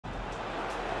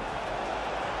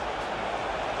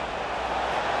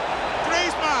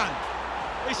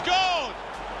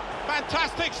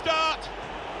fantastic start.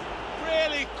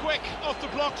 Really quick off the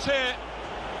blocks here.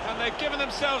 And they've given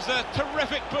themselves a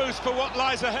terrific boost for what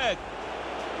lies ahead.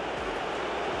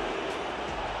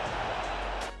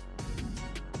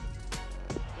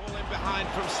 Ball in behind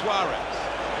from Suarez.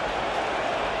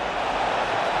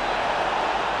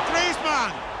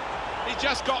 Griezmann! He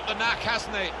just got the knack,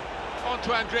 hasn't he?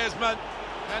 Antoine Griezmann,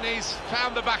 and he's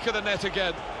found the back of the net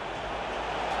again.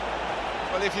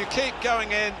 Well, if you keep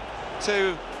going in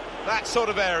to that sort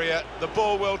of area, the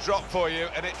ball will drop for you,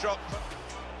 and it dropped.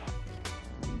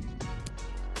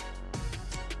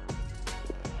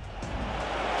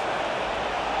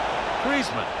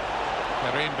 Griezmann.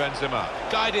 Karim Benzema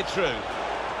guided through.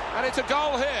 And it's a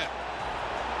goal here.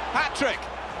 Hat-trick.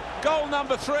 Goal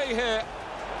number 3 here.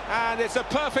 And it's a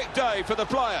perfect day for the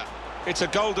player. It's a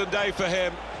golden day for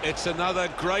him. It's another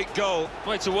great goal.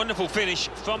 Well, it's a wonderful finish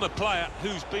from a player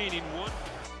who's been in one.